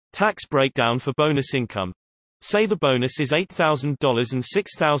Tax breakdown for bonus income. Say the bonus is $8,000 and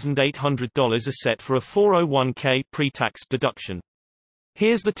 $6,800 are set for a 401k pre-tax deduction.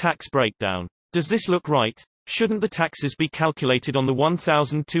 Here's the tax breakdown. Does this look right? Shouldn't the taxes be calculated on the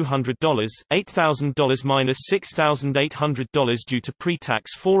 $1,200, $8,000 minus $6,800 due to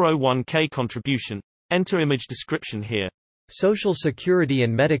pre-tax 401k contribution? Enter image description here. Social Security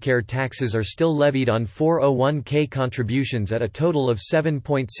and Medicare taxes are still levied on 401k contributions at a total of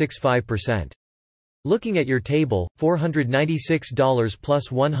 7.65%. Looking at your table, $496 plus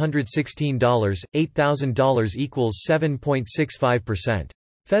 $116, $8,000 equals 7.65%.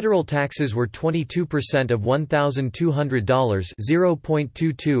 Federal taxes were 22% of $1,200,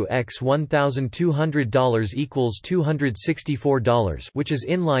 0.22 x $1,200 equals $264, which is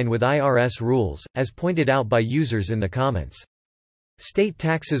in line with IRS rules, as pointed out by users in the comments. State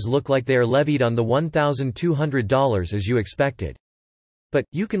taxes look like they are levied on the $1,200 as you expected. But,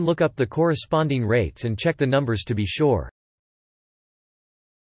 you can look up the corresponding rates and check the numbers to be sure.